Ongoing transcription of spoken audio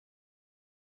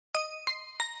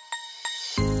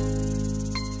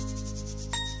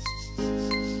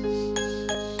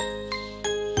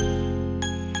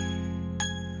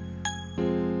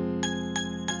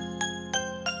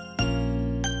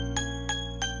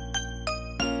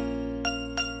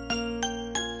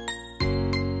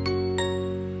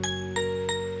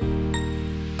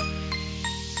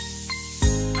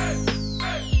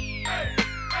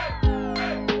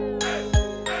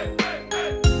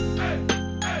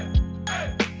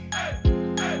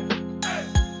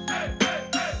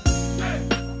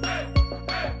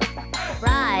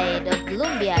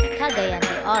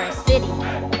our city.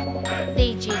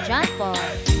 DJ John Paul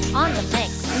on the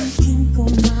mix.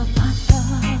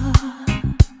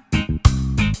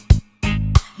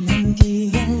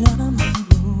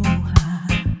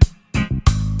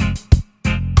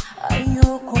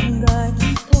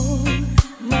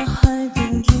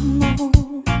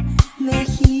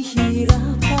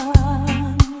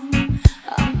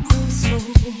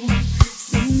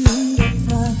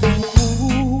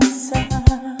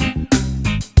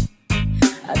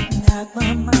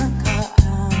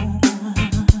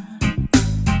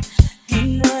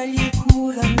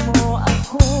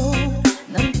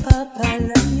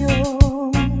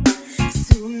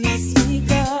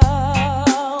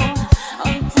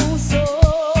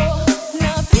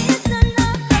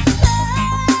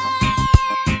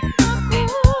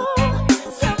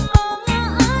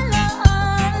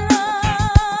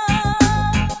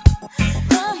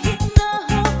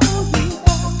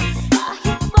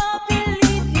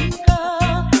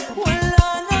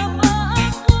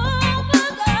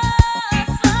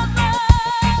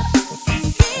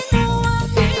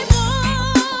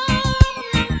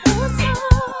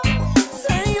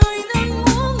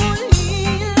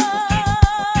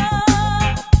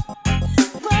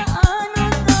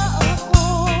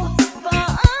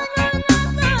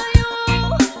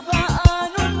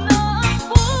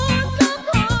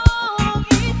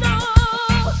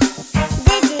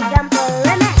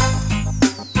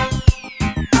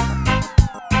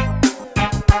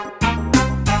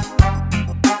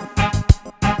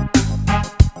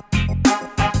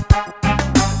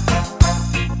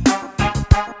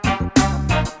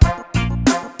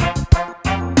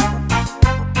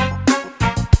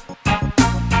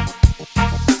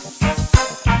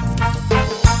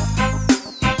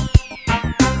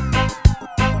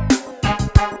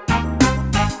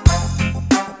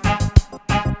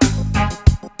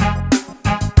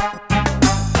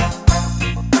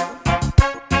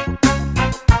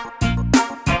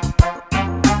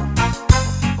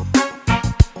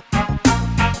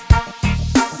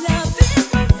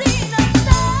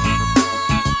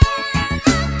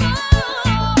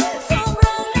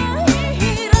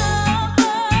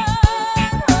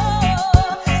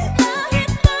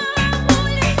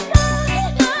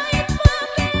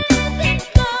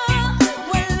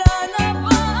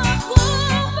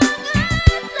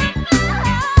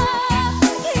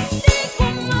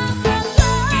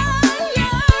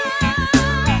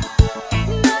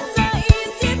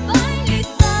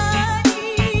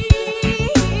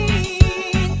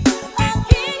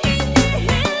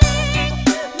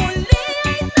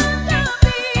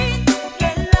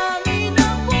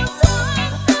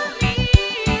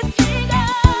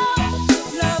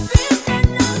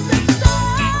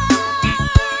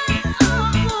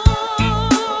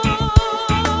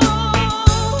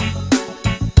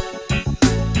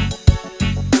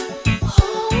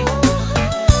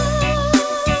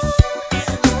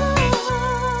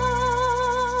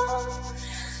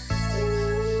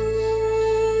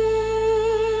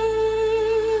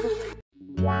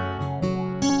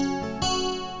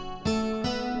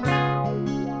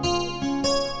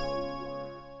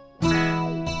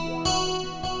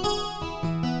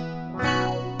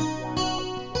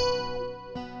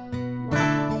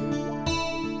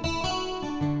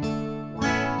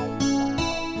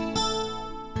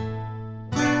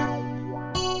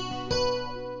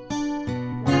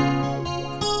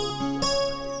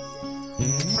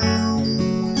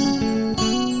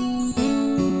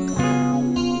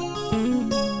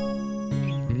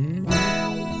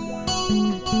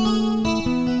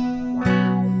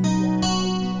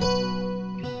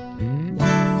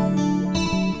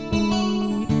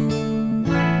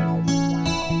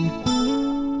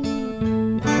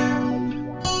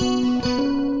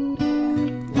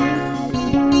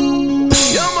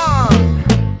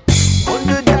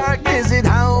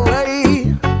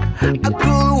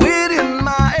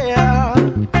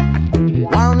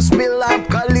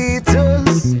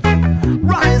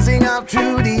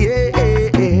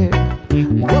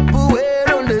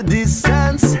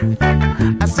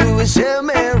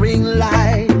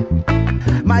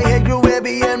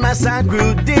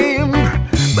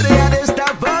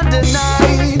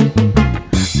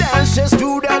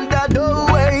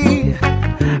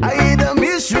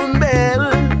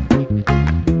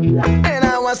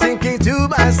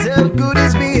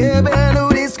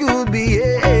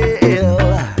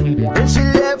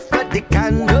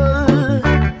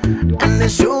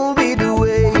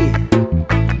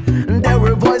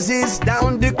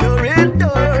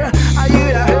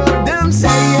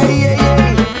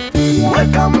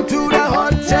 Welcome to the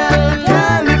hotel.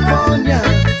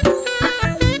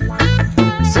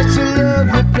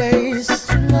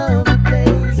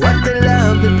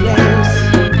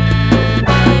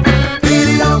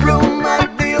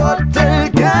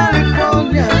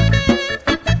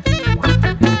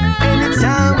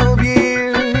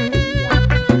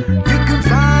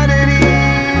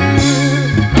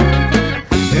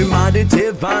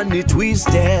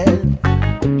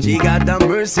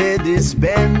 Mercedes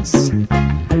Benz.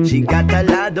 She got a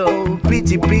lot of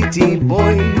pretty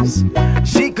boys.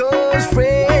 She calls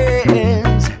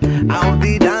friends out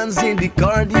the dance in the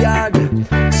courtyard.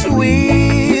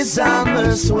 Sweet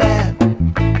summer sweat.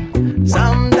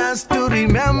 Some dance to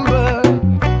remember,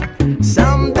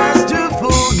 some dance to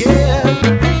forget.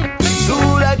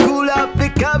 Sula cool up the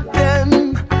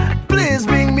captain. Please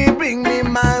bring me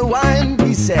my wine,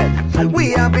 he said.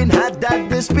 We have been had at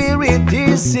the Spirit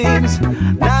here since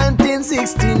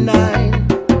 1969.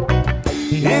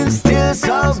 And still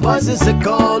some voices are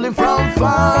calling from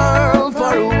far,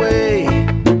 far away.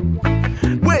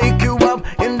 Wake you up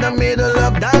in the middle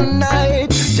of the night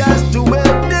just to hear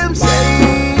them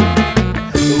say,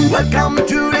 welcome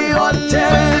to the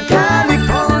Hotel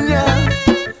California.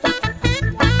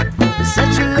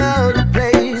 Such a lovely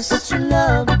place, such a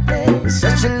lovely place,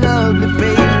 such a lovely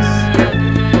place.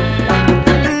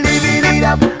 Living it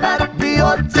up at the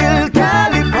Hotel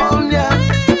California.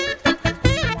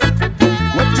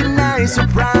 What a nice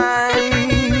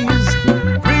surprise.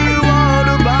 Free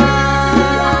water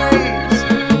bars,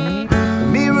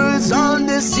 mirrors on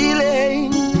the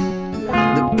ceiling,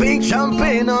 the pink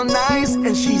champagne on ice.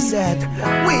 And she said,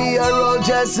 we are all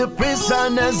just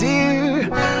prisoners here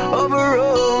of our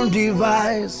own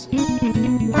device.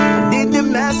 Did the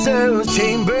master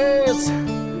chambers,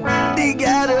 they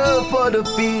gather for the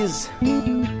feast.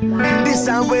 This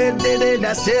time we did it,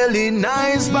 that's really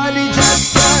nice, but it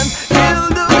just can't kill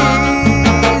the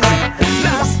bees.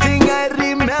 Last thing I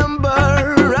remember,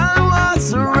 I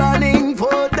was running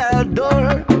for that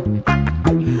door.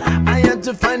 I had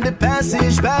to find the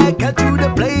passage back to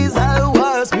the place I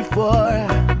was before.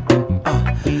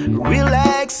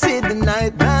 Relax in the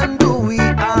night, and we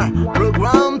are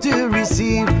programmed to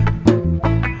receive.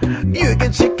 You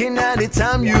can check in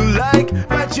anytime you like,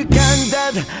 but you can't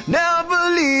never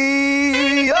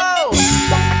leave. Oh.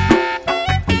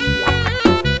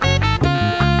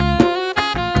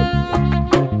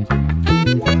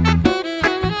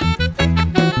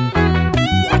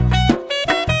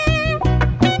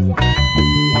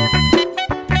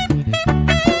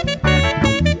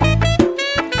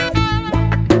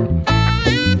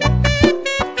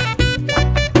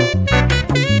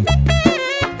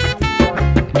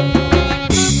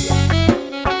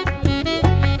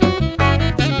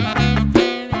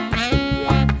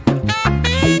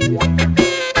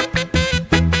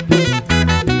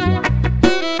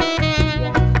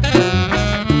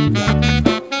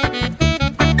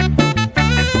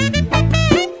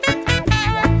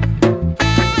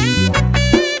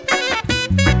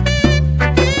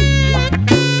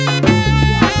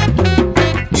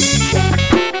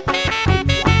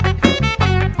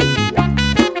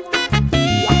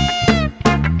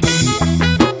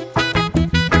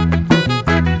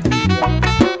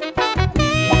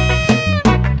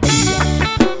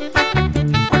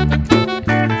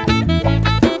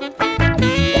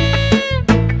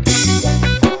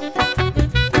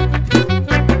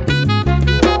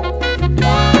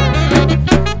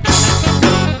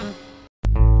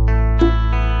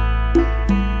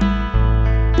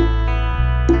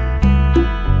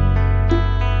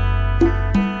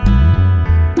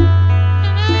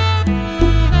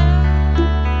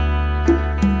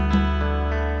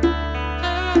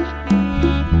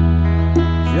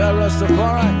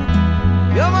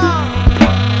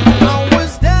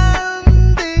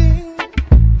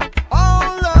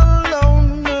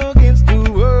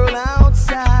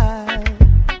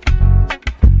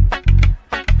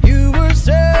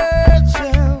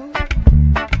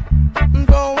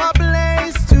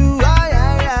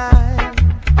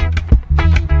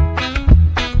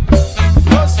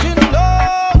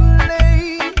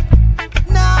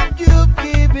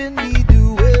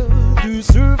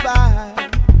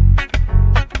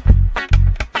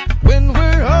 When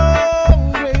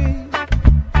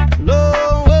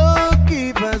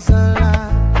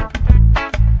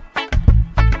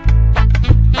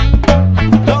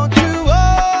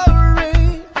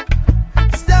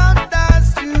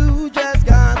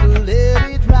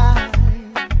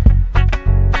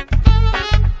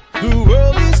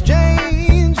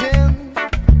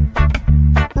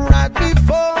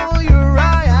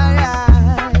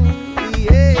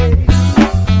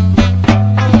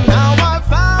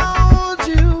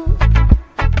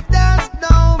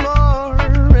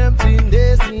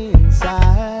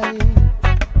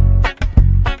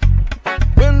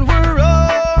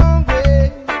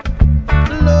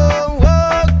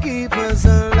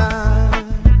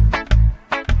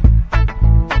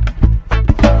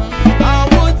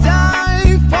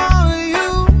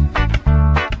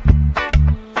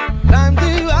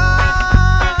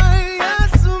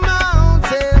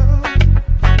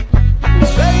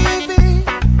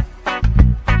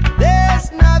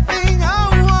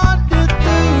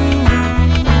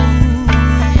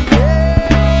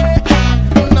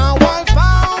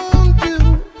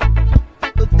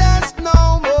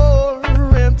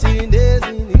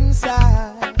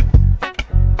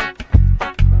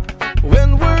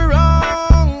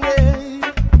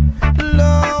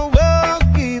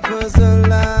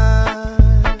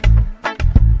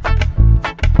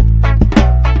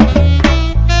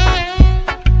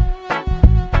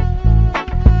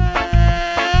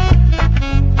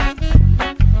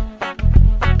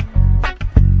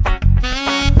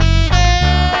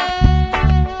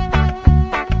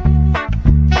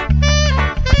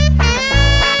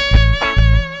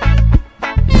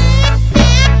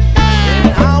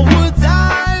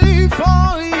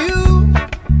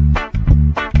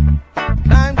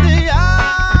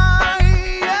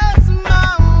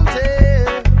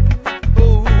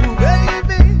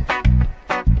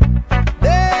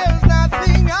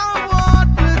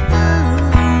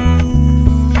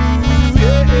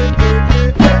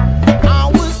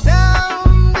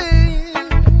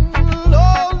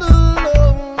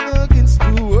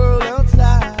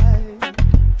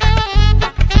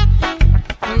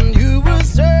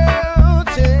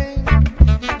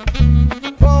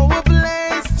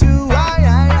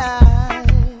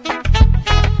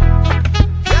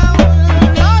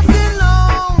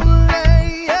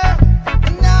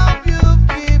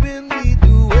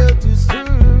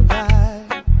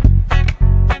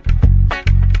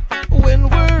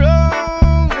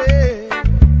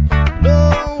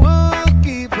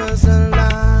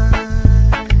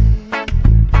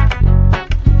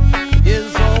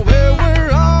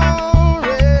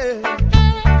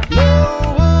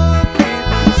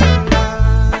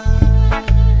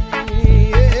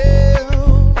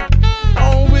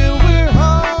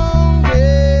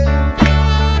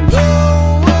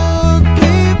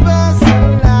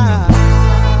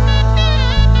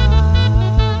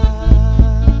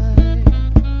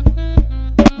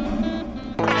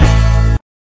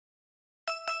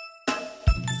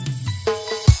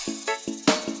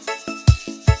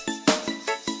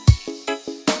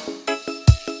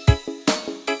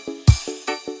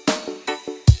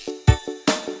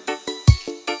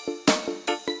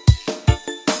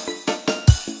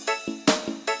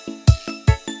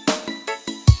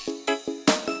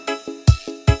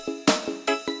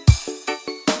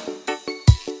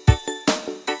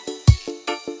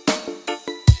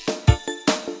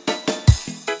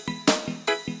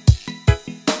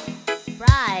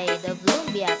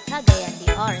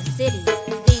Bacoor City,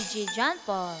 DJ John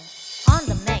Paul on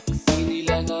the mix. Di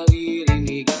nila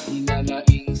naririnig,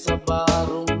 hinanaing sa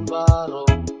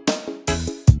barong-barong.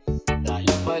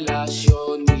 Dahil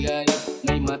palasyo nila'y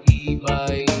may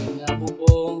matibay na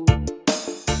bubong.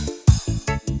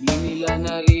 Di nila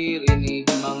naririnig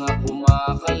mga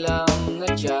kumakalam na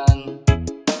tiyan.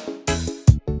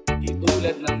 Di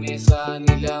tulad ng mesa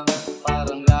nilang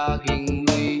parang laging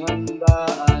may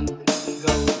handaan.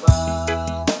 Ikaw ba?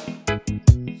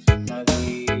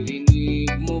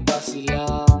 Naririnig mo ba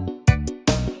sila?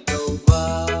 Ikaw ba?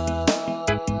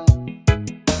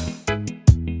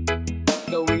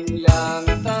 Gawin lang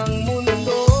ang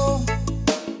mundo,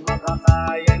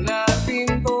 makakaya natin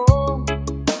to.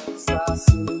 Sa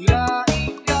simula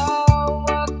ikaw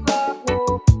at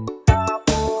ako,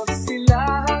 tapos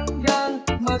sila hanggang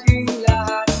maging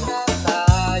lahat na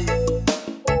tayo.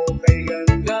 Okay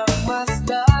hanggang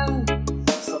masdan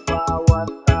sa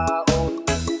bawat taong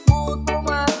gutom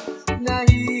at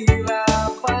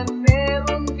nahihirapan,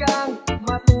 meron kang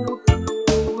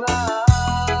matutulungan.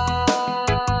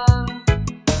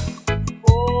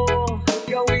 Oh,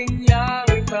 gawin lang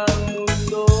ang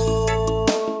mundo.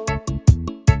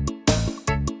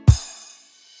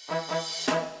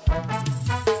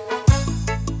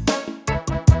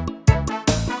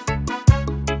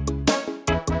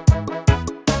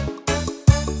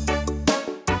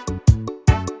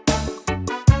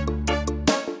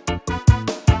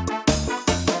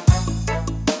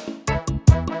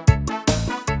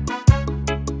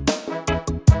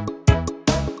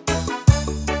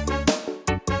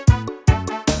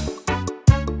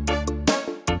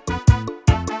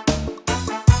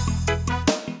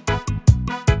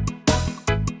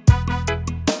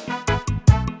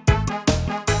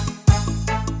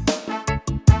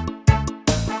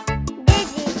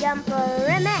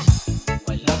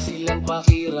 Wala silang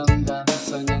pakiramdam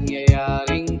sa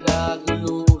nangyayaring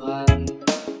kaguluhan.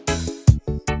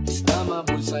 Basta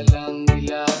mabulsa lang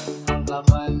nila ang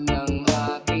kaban ng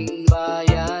ating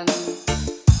bayan.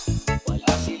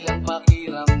 Wala silang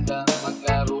pakiramdam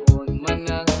magkaroon man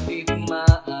ng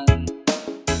digmaan.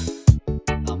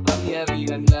 Ang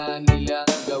pangyarihan na nila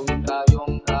gawin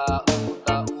tayong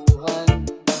tau-tauhan.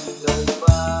 Ikaw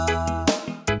ba?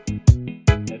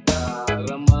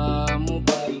 Nadarama mo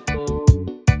ba ito?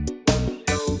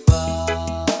 Ikaw ba?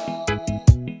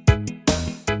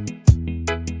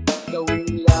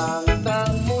 Gawin lang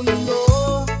ang mundo,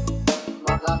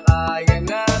 makakaya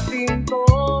natin to.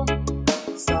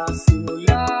 Sa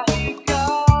simula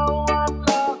ikaw at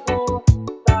ako,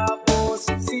 tapos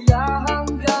sila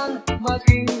hanggang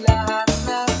maging lahat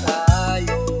na tayo.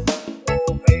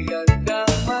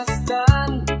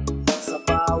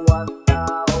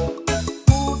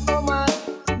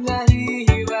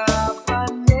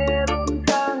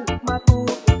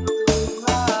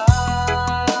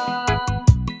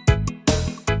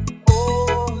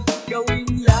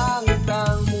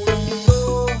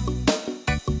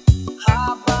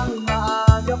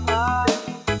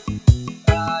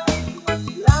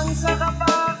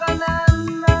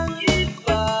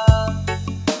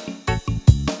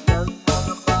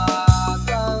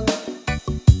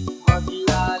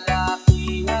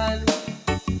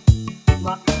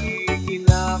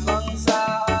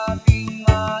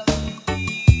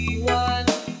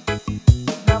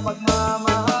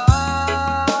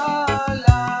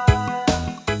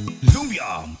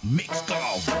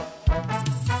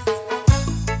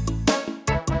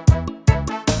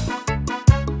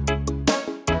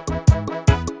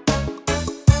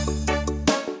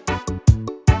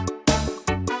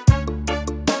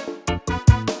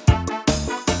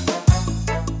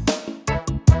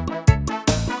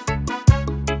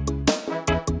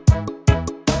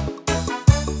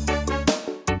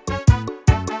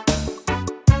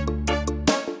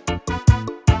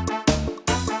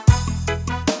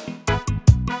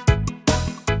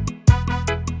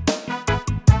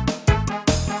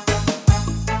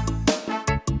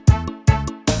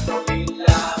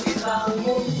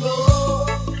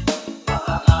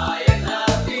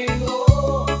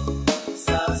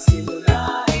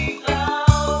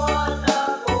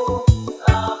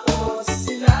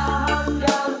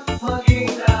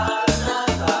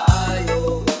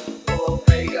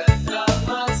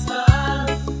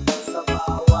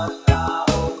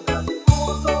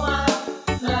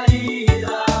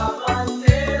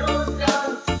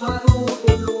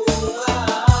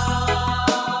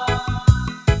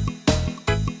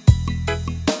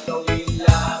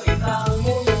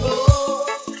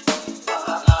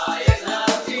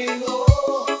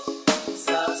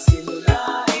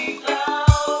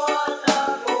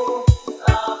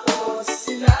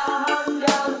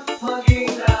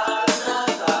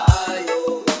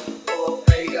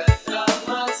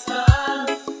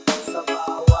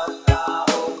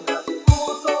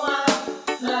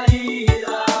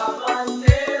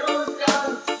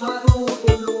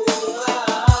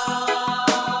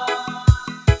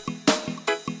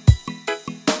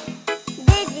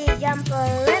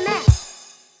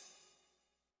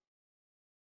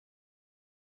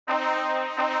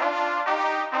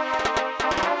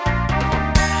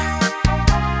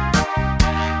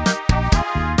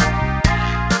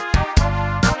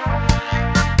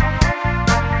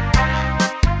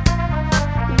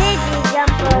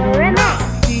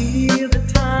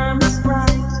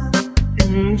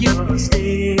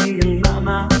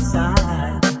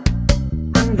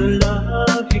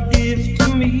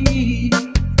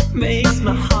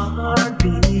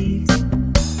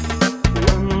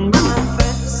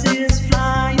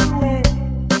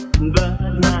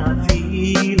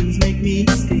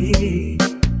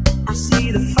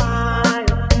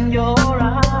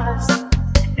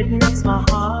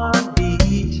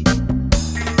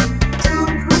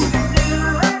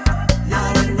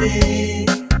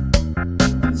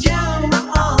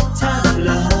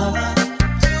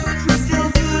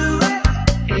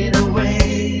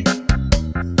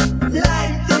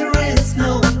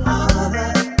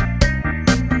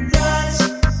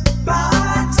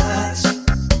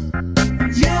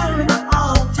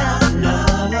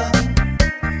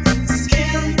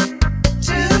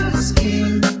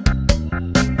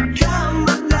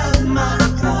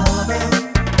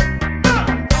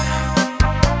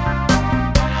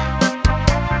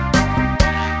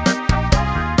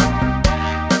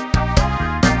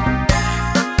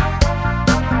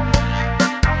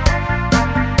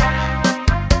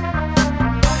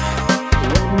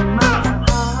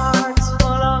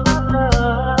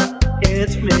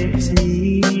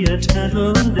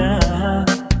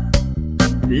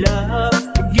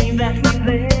 that we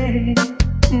play,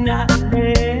 not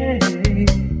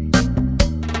late.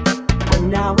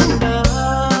 When our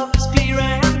love is pure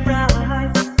and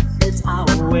bright, it's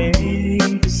our way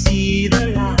to see the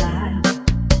light.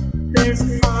 There's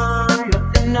a fire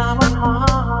in our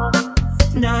heart,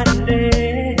 night and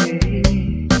day.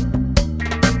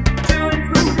 Do it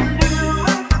with the new,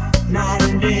 night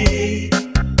and day.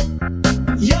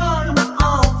 You're my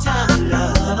all-time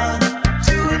lover.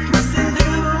 Do it with the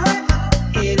new,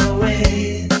 in a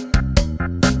way,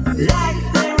 like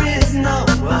there is no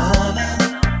other.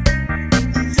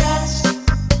 Touch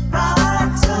by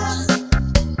touch,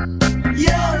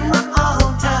 you're my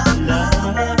all-time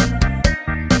lover.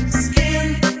 Skin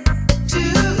to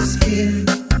skin,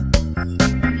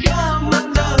 come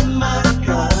under my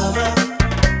cover.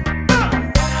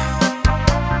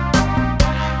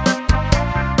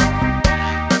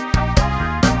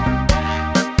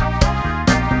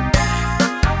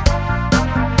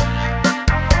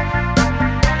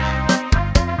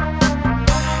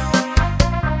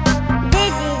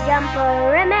 Digi Jumper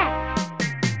Remix.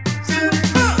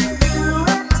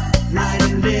 Night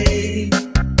and day,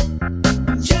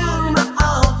 you're my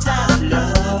all-time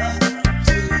lover.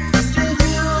 Still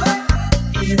do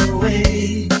it in a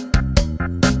way,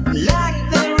 like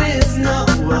there is no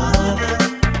other.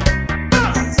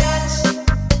 Touch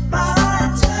by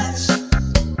touch,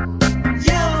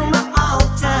 you're my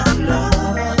all-time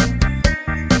lover.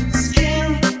 Skin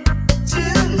to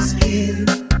skin,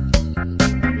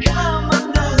 come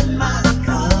under my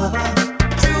cover.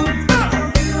 Do it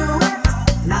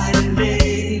night and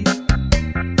day.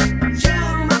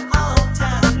 You're my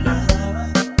all-time lover.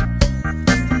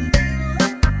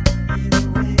 In a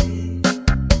way.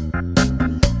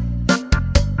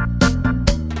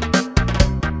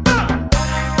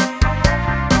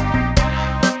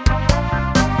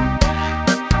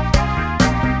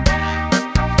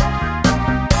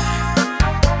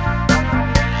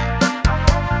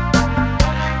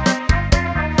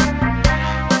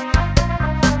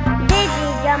 Digi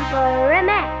Jumper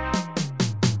Remix.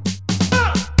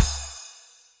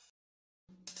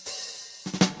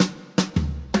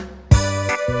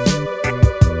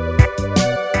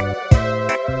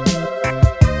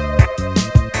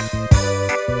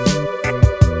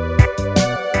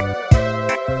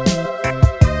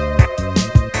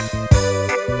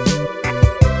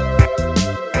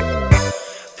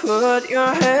 Put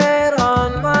your head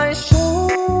on my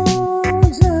shoulder,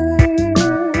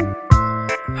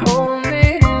 hold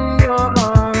me in your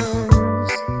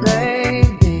arms,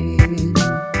 baby.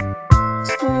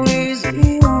 Squeeze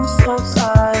me so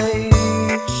tight,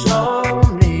 show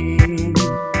me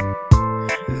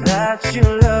that you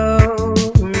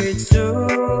love me too.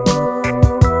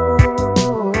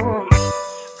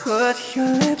 Put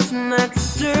your lips next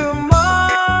to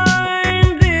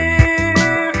mine,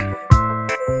 dear.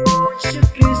 Won't you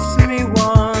kiss me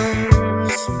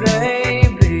once,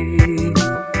 baby?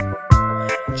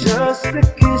 Just a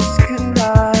kiss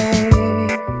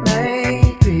goodnight,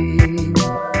 maybe.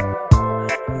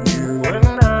 You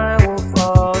and I will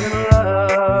fall in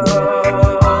love.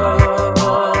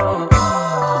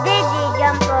 Digi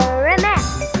Jumper Remix.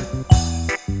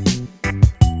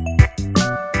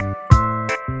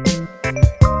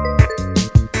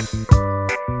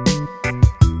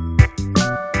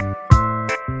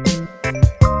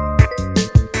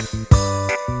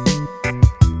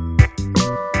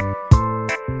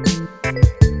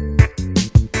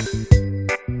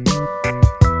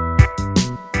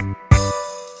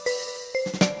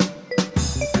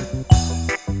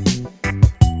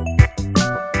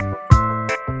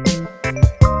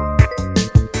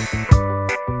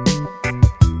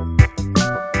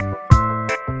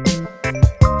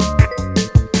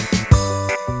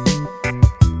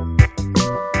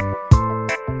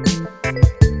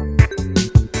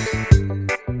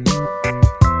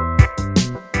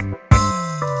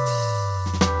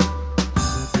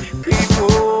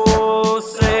 People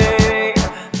say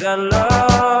that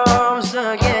love's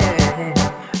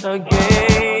a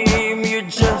game you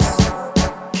just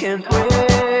can't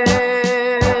win.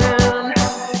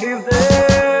 If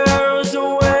there's a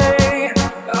way,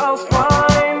 I'll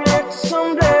find it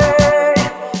someday.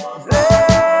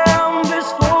 Then this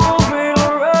fool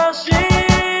will rush in.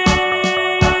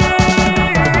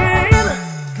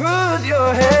 Put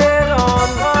your head on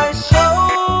my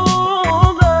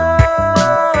shoulder,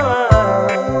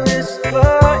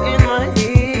 whisper in my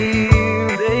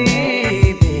ear,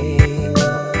 baby,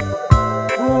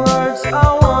 words I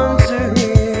want to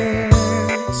hear.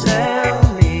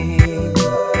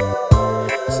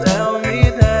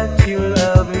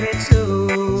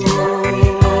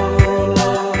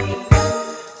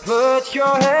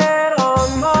 head on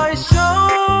my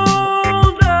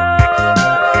shoulder,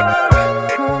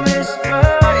 whisper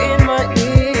in my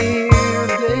ear,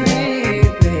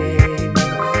 baby,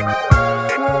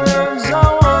 words I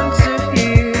want to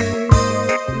hear,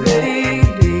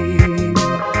 lady.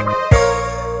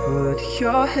 Put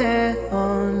your head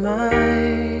on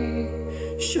my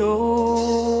shoulder.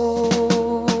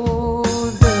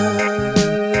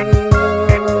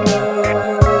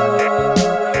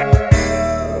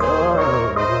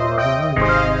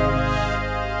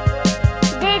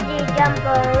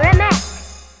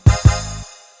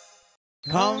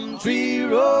 Country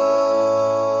road,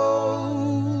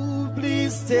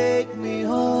 please take me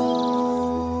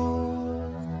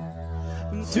home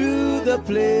to the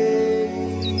place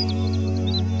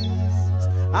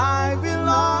I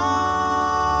belong.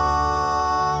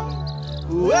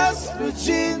 West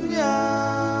Virginia,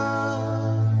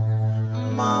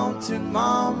 Mountain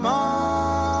Mama,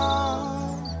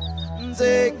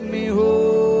 take me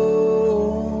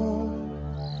home.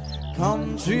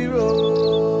 Country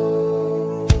road.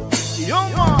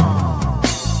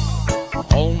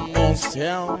 Almost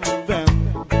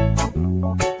heaven,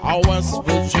 West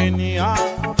Virginia.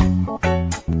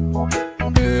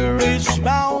 The rich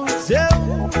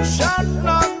mountain shall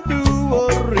undo a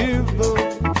river.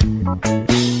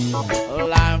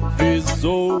 Life is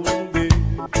older,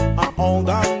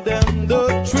 older than the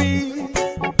trees,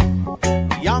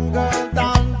 younger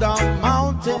than the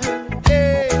mountain,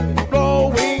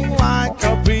 blowing like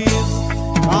a breeze.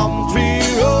 Country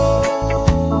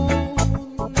road,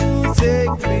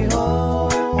 take me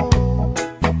home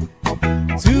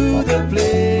to the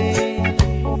place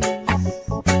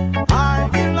I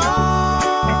belong.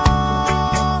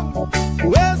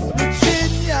 West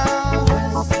Virginia,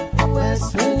 West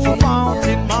Virginia.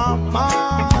 Mountain Mama,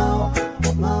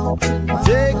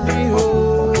 take me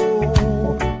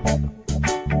home.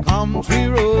 Country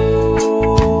road.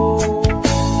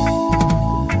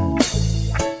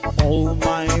 All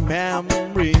my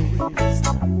memories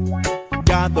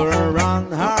gather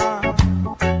around her.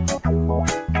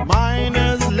 Mine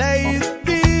is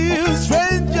lazy,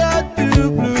 stranger to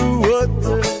blue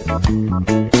water.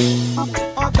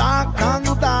 Dark and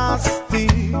dusty,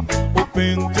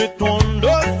 painted on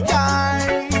the sky.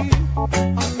 A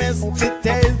misty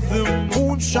taste of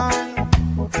moonshine,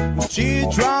 she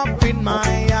drop in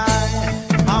my eye.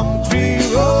 Country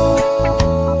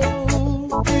road,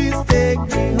 please take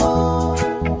me home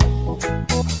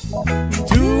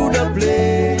to the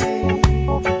place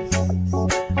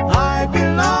I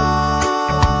belong.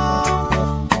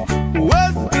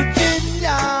 West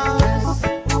Virginia,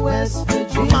 West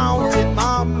Virginia. Mountain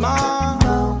Mama,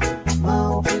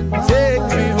 take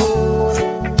me home.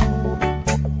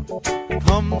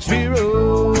 Country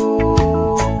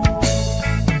road.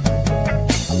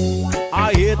 I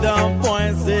hear the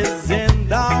voices in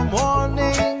the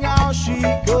morning, how she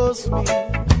calls me.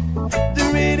 The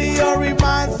radio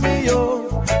reminds me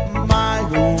of my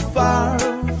home far,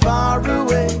 far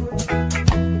away.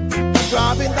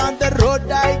 Driving down the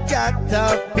road, I got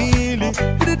a feeling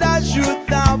that I should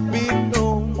have been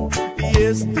home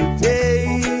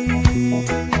yesterday.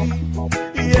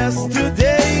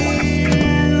 Yesterday,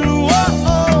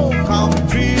 whoa,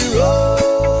 country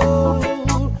road,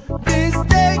 please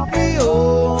take me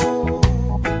home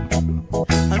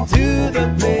unto the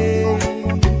place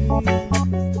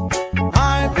I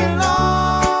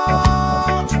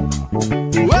belong.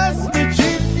 West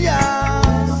Virginia,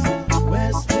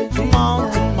 West Virginia.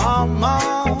 Mountain Mama,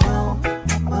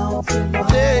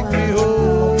 take me home.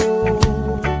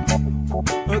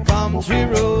 Country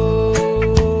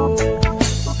road,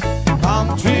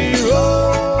 country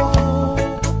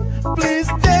road, please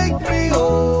take me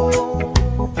home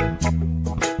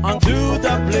unto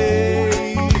the place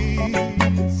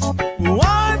I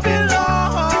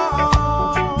belong.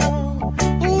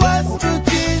 West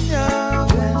Virginia,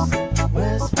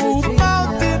 West Virginia.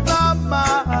 Mountain Mama,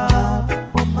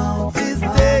 please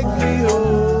take me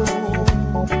home.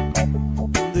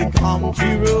 The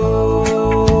country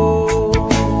road,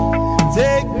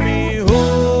 take me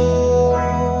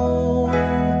home.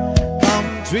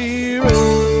 Country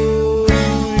road.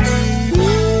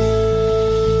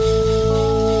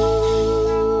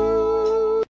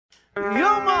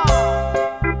 Yuma!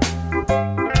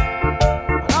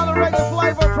 Another reggae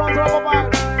flavor from Trouble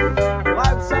Vibes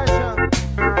live session.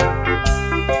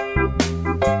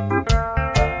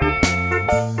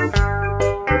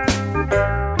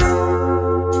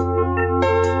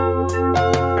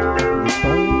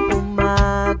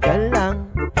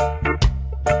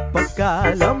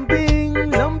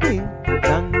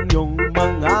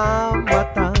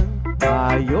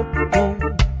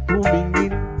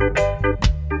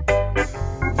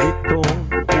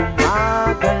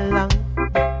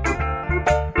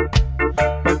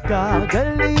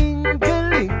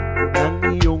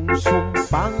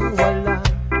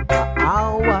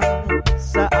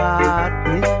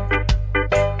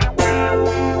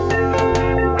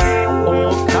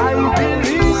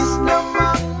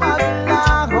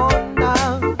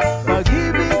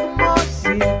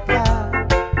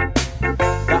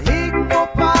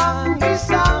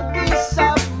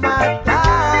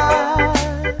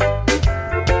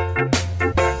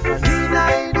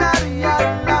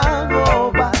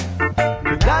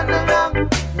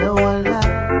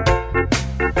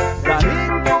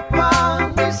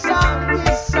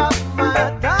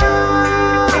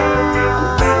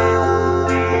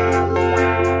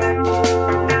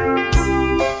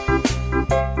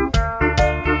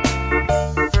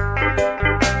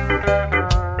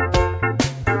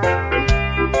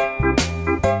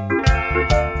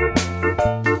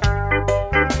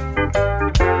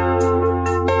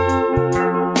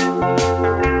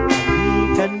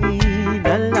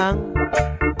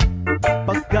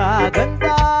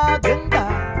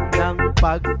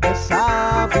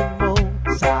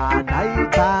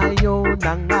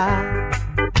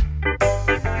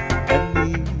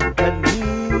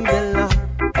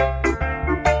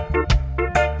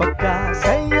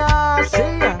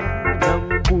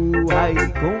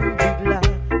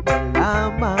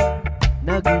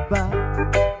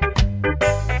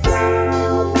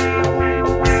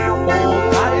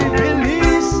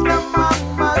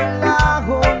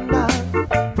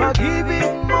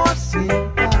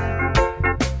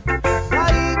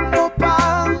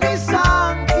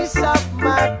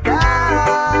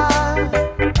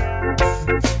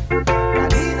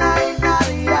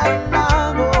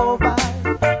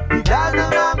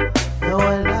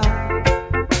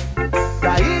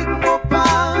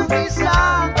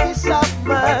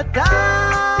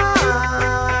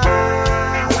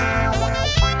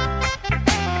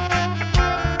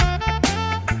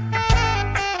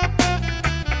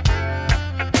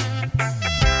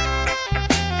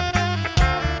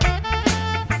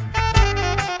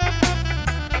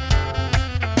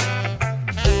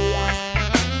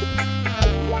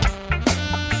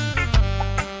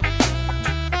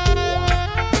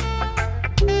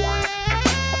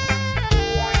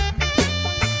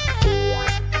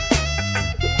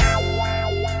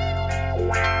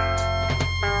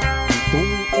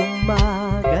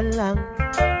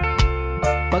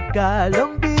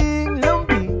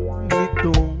 Pagkalambing-lambing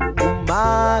nitong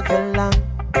umaga lang,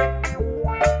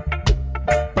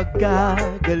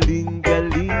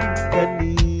 pagkagaling-galing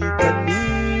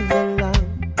kani-kanina lang,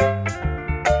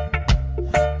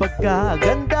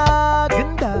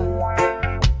 pagkaganda-ganda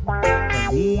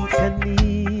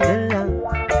kani-kanina lang,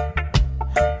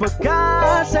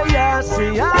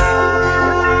 pagkasaya-saya.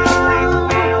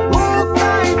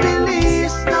 Hukay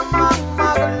bilis namang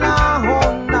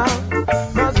maglahon ng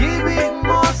pag-ibig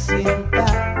mo, sinta.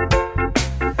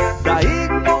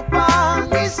 Daig mo pang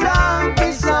isang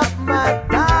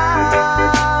mata.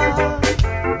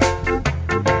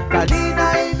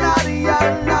 Kanina'y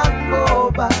nariyan lang mo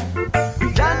ba,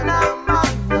 bigla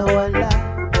namang nawala.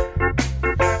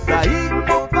 Daig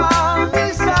mo pang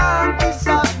isang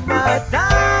mata.